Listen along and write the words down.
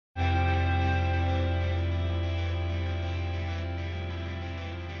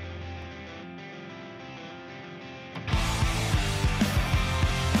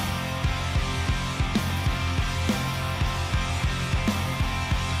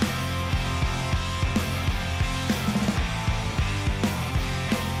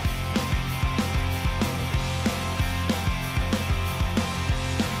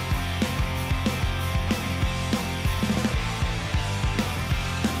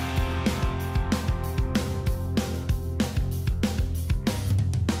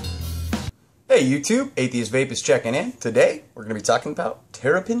Hey YouTube, Atheist Vape is checking in. Today, we're going to be talking about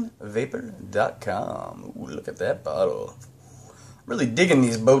terrapinvapor.com. Ooh, look at that bottle. I'm really digging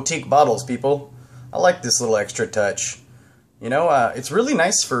these boutique bottles, people. I like this little extra touch. You know, it's really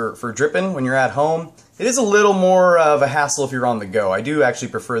nice for dripping when you're at home. It is a little more of a hassle if you're on the go. I do actually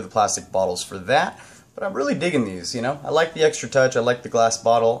prefer the plastic bottles for that, but I'm really digging these, you know. I like the extra touch, I like the glass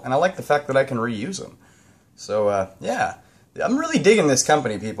bottle, and I like the fact that I can reuse them. So, yeah. I'm really digging this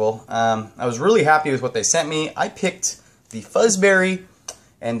company, people. I was really happy with what they sent me. I picked the Fuzzberry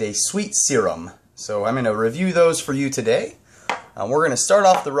and a Sweet Serum. So I'm going to review those for you today. We're going to start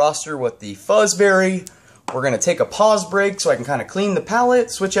off the roster with the Fuzzberry. We're going to take a pause break so I can kind of clean the palette,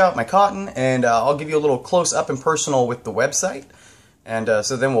 switch out my cotton, and I'll give you a little close-up and personal with the website. And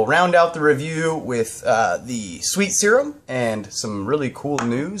so then we'll round out the review with the Sweet Serum and some really cool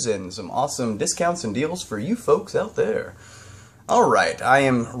news and some awesome discounts and deals for you folks out there. Alright, I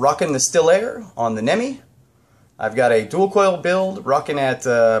am rocking the Still Air on the Nemi. I've got a dual coil build rocking at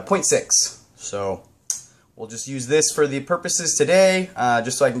 0.6. So we'll just use this for the purposes today,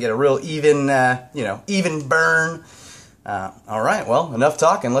 just so I can get a real even, even burn. Alright, well, enough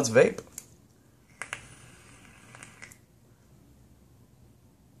talking, let's vape.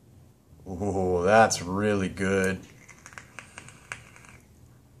 Ooh, that's really good.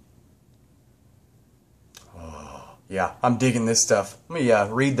 Yeah, I'm digging this stuff. Let me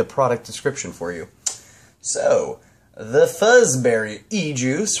read the product description for you. So, the Fuzzberry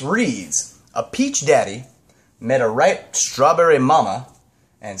e-juice reads, a peach daddy met a ripe strawberry mama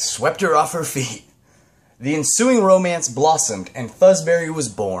and swept her off her feet. The ensuing romance blossomed and Fuzzberry was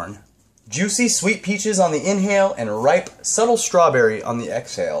born. Juicy sweet peaches on the inhale and ripe subtle strawberry on the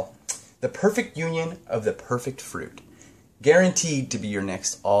exhale. The perfect union of the perfect fruit. Guaranteed to be your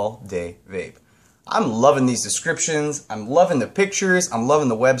next all-day vape. I'm loving these descriptions, I'm loving the pictures, I'm loving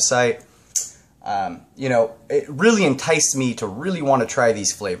the website. You know, it really enticed me to really want to try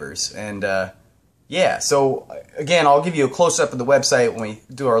these flavors. And yeah, so again, I'll give you a close-up of the website when we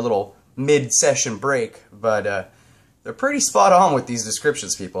do our little mid-session break. But they're pretty spot on with these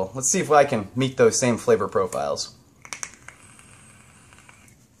descriptions, people. Let's see if I can meet those same flavor profiles.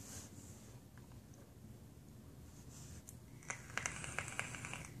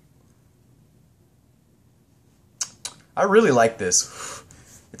 I really like this.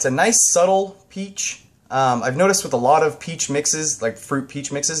 It's a nice subtle peach. I've noticed with a lot of peach mixes, like fruit peach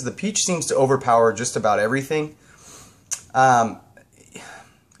mixes, the peach seems to overpower just about everything.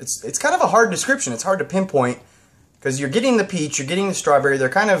 It's kind of a hard description. It's hard to pinpoint because you're getting the peach, you're getting the strawberry. They're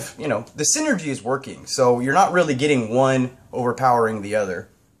kind of, you know, the synergy is working. So you're not really getting one overpowering the other.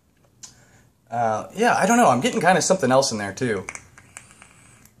 Yeah, I don't know. I'm getting kind of something else in there too.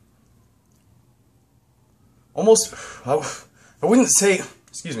 Almost, I wouldn't say,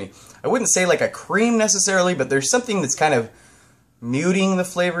 excuse me, I wouldn't say like a cream necessarily, but there's something that's kind of muting the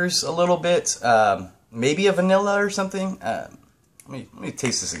flavors a little bit. Maybe a vanilla or something. Let me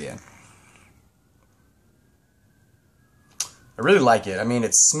taste this again. I really like it. I mean,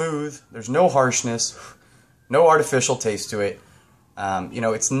 it's smooth. There's no harshness, no artificial taste to it. You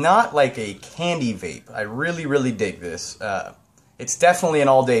know, it's not like a candy vape. I really, really dig this. It's definitely an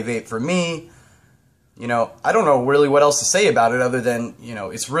all-day vape for me. You know, I don't know really what else to say about it other than, you know,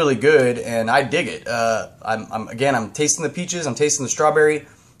 it's really good and I dig it. I'm tasting the peaches, I'm tasting the strawberry.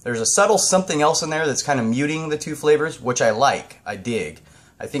 There's a subtle something else in there that's kind of muting the two flavors, which I like, I dig.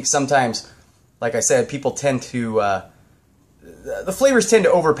 I think sometimes, like I said, people tend to, the flavors tend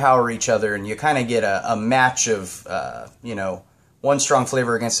to overpower each other and you kind of get a match of, you know, one strong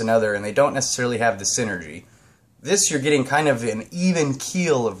flavor against another and they don't necessarily have the synergy. This, you're getting kind of an even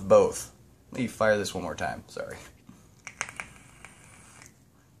keel of both. Let me fire this one more time, sorry.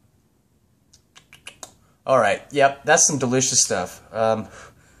 Alright, yep, that's some delicious stuff. I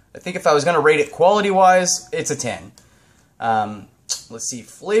think if I was going to rate it quality-wise, it's a 10. Let's see,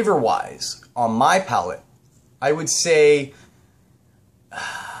 flavor-wise, on my palate, I would say,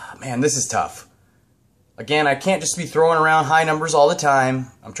 man, this is tough. Again, I can't just be throwing around high numbers all the time.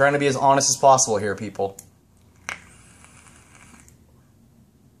 I'm trying to be as honest as possible here, people.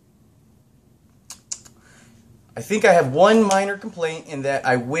 I think I have one minor complaint in that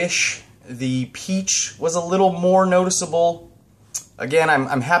I wish the peach was a little more noticeable. Again,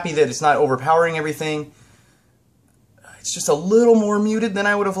 I'm happy that it's not overpowering everything. It's just a little more muted than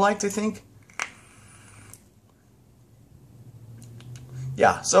I would have liked, I think.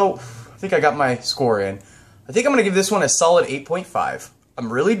 Yeah, so I think I got my score in. I think I'm going to give this one a solid 8.5. I'm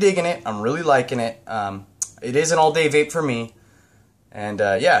really digging it. I'm really liking it. It is an all-day vape for me. And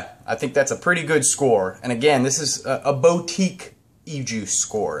yeah, I think that's a pretty good score. And again, this is a boutique e-juice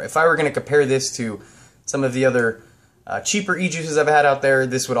score. If I were going to compare this to some of the other cheaper e-juices I've had out there,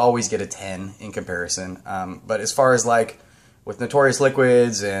 this would always get a 10 in comparison. But as far as like with Notorious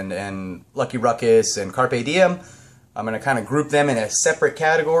Liquids and Lucky Ruckus and Carpe Diem, I'm going to kind of group them in a separate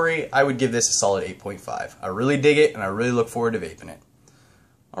category. I would give this a solid 8.5. I really dig it, and I really look forward to vaping it.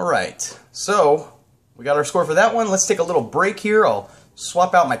 Alright, so we got our score for that one. Let's take a little break here. I'll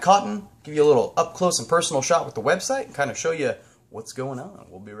swap out my cotton, give you a little up close and personal shot with the website, and kind of show you what's going on.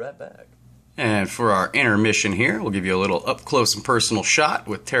 We'll be right back. And for our intermission here, we'll give you a little up close and personal shot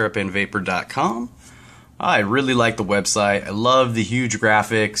with terrapinvapor.com. I really like the website. I love the huge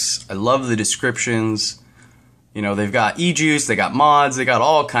graphics. I love the descriptions. You know, they've got e-juice, they got mods, they got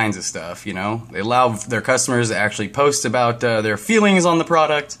all kinds of stuff, you know. They allow their customers to actually post about their feelings on the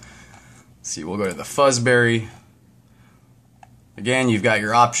product. Let's see, we'll go to the Fuzzberry. Again, you've got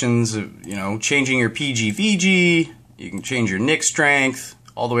your options of, you know, changing your PG/VG. You can change your nic strength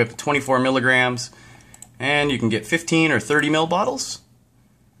all the way up to 24 milligrams. And you can get 15 or 30 ml bottles.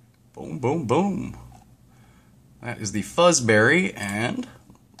 Boom, boom, boom. That is the Fuzzberry and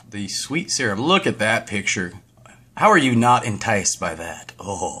the Sweet Serum. Look at that picture. How are you not enticed by that?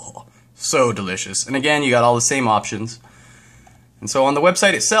 Oh, so delicious. And again, you got all the same options. And so on the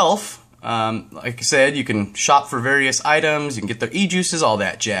website itself, like I said, you can shop for various items, you can get their e-juices, all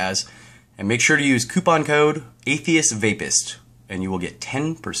that jazz. And make sure to use coupon code AtheistVapist, and you will get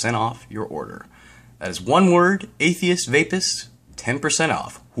 10% off your order. That is one word, AtheistVapist, 10%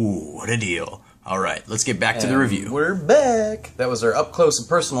 off. Ooh, what a deal. Alright, let's get back to the review. We're back. That was our up close and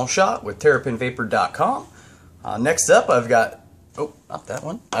personal shot with terrapinvapor.com. Next up, I've got, oh, not that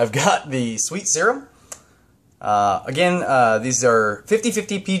one. I've got the Sweet Serum. Again, these are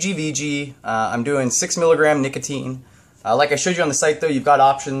 50/50 PG/VG. I'm doing 6 milligram nicotine. Like I showed you on the site, though, you've got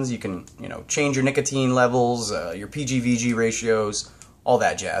options. You can, you know, change your nicotine levels, your PG/VG ratios, all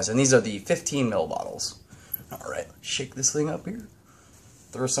that jazz. And these are the 15 ml bottles. All right, shake this thing up here.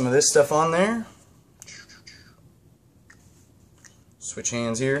 Throw some of this stuff on there. Switch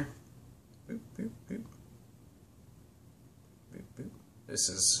hands here. Boop, boop, boop. Boop, boop. This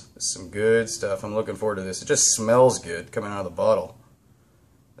is some good stuff. I'm looking forward to this. It just smells good coming out of the bottle.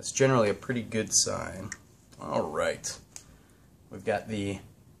 That's generally a pretty good sign. All right. We've got the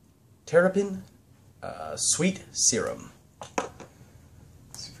Terrapin Sweet Serum.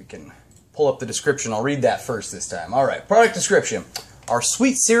 Let's see if we can pull up the description. I'll read that first this time. All right, product description. Our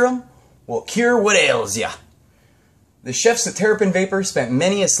sweet serum will cure what ails ya. The chefs at Terrapin Vapor spent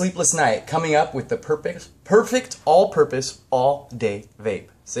many a sleepless night coming up with the perfect all-purpose, all-day vape.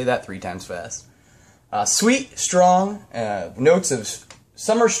 Say that 3 times fast. Sweet, strong, notes of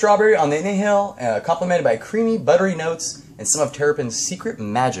summer strawberry on the inhale, complemented by creamy, buttery notes and some of Terrapin's secret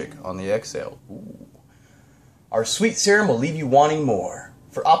magic on the exhale. Ooh. Our sweet serum will leave you wanting more.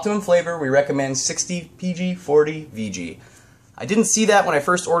 For optimum flavor, we recommend 60 PG, 40 VG. I didn't see that when I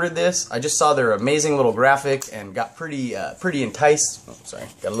first ordered this. I just saw their amazing little graphic and got pretty enticed. Oh, sorry,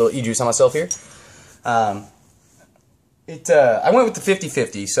 got a little e-juice on myself here. I went with the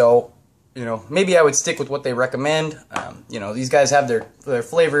 50/50, so you know, maybe I would stick with what they recommend. You know, these guys have their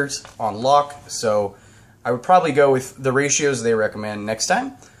flavors on lock, so I would probably go with the ratios they recommend next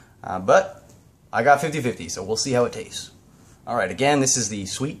time. But I got 50/50, so we'll see how it tastes. All right, again, this is the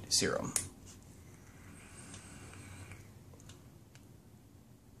Sweet Serum.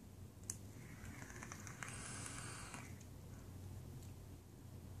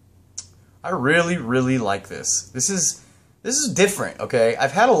 I really, really like this. This is different, okay?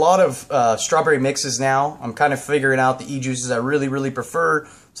 I've had a lot of strawberry mixes now. I'm kind of figuring out the e-juices I really, really prefer.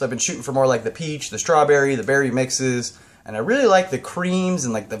 So I've been shooting for more like the peach, the strawberry, the berry mixes. And I really like the creams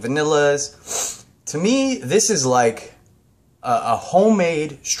and like the vanillas. To me, this is like a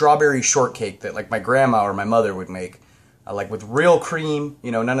homemade strawberry shortcake that like my grandma or my mother would make. Like with real cream,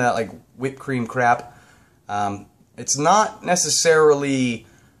 you know, none of that like whipped cream crap. It's not necessarily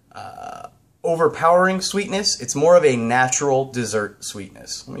overpowering sweetness. It's more of a natural dessert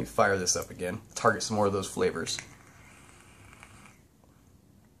sweetness. Let me fire this up again. Target some more of those flavors.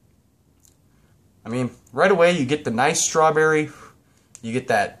 I mean, right away you get the nice strawberry. You get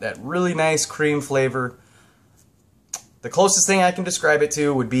that really nice cream flavor. The closest thing I can describe it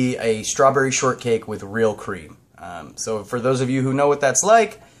to would be a strawberry shortcake with real cream. So for those of you who know what that's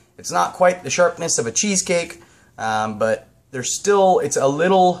like, it's not quite the sharpness of a cheesecake, but there's a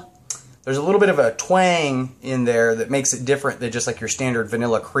little bit of a twang in there that makes it different than just like your standard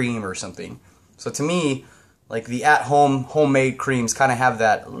vanilla cream or something. So to me, like the at-home homemade creams kind of have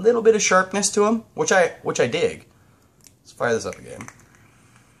that little bit of sharpness to them, which I dig. Let's fire this up again.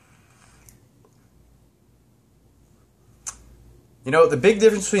 You know, the big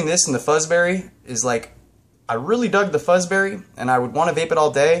difference between this and the Fuzzberry is, like, I really dug the Fuzzberry, and I would want to vape it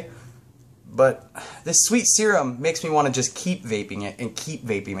all day, but this sweet serum makes me want to just keep vaping it and keep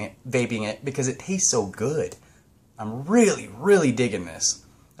vaping it because it tastes so good. I'm really, really digging this.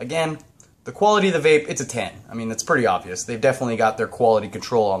 Again, the quality of the vape, it's a 10. I mean, it's pretty obvious. They've definitely got their quality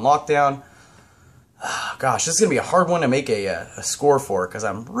control on lockdown. Gosh, this is going to be a hard one to make a score for because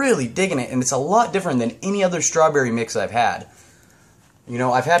I'm really digging it, and it's a lot different than any other strawberry mix I've had. You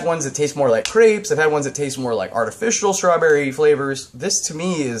know, I've had ones that taste more like crepes. I've had ones that taste more like artificial strawberry flavors. This, to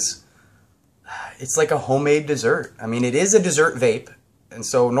me, it's like a homemade dessert. I mean, it is a dessert vape, and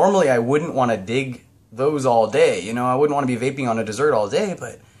so normally I wouldn't want to dig those all day. You know, I wouldn't want to be vaping on a dessert all day,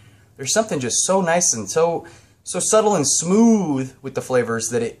 but there's something just so nice and so subtle and smooth with the flavors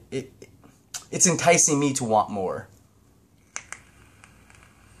that it's enticing me to want more.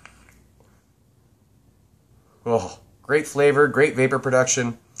 Oh, great flavor, great vapor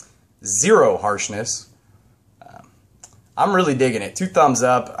production, zero harshness. I'm really digging it. 2 thumbs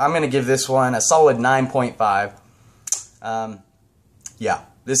up. I'm going to give this one a solid 9.5. Yeah,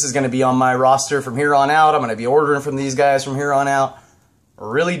 this is going to be on my roster from here on out. I'm going to be ordering from these guys from here on out.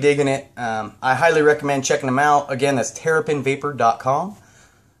 Really digging it. I highly recommend checking them out. Again, that's terrapinvapor.com.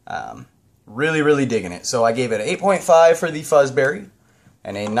 Really, really digging it. So I gave it an 8.5 for the Fuzzberry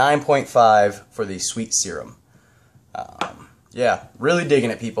and a 9.5 for the Sweet Serum. Yeah, really digging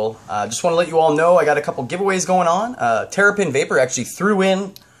it, people. Just want to let you all know I got a couple giveaways going on. Terrapin Vapor actually threw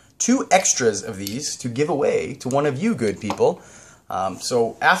in 2 extras of these to give away to one of you good people.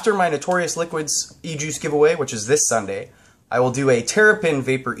 So after my Notorious Liquids e-juice giveaway, which is this Sunday, I will do a Terrapin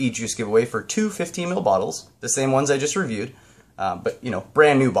Vapor e-juice giveaway for 2 15ml bottles, the same ones I just reviewed, but, you know,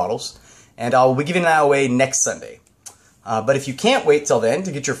 brand new bottles. And I'll be giving that away next Sunday. But if you can't wait till then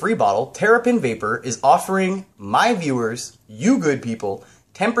to get your free bottle, Terrapin Vapor is offering my viewers, you good people,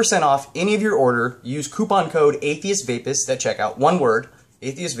 10% off any of your order. Use coupon code AtheistVapist at checkout, one word,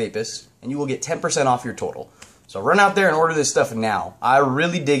 AtheistVapist, and you will get 10% off your total. So run out there and order this stuff now. I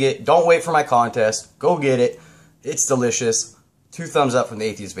really dig it. Don't wait for my contest. Go get it. It's delicious. 2 thumbs up from the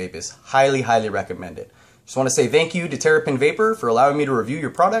Atheist Vapist. Highly, highly recommend it. Just want to say thank you to Terrapin Vapor for allowing me to review your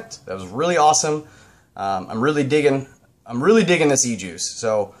product. That was really awesome. I'm really digging this e-juice.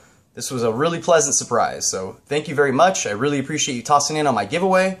 So this was a really pleasant surprise. So thank you very much. I really appreciate you tossing in on my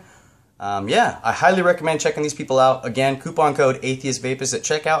giveaway. Yeah, I highly recommend checking these people out. Again, coupon code AtheistVapist at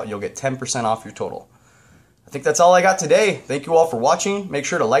checkout. You'll get 10% off your total. I think that's all I got today. Thank you all for watching. Make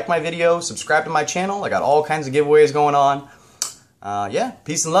sure to like my video, subscribe to my channel. I got all kinds of giveaways going on. Yeah,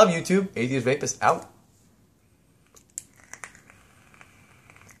 peace and love, YouTube. Atheist Vapist out.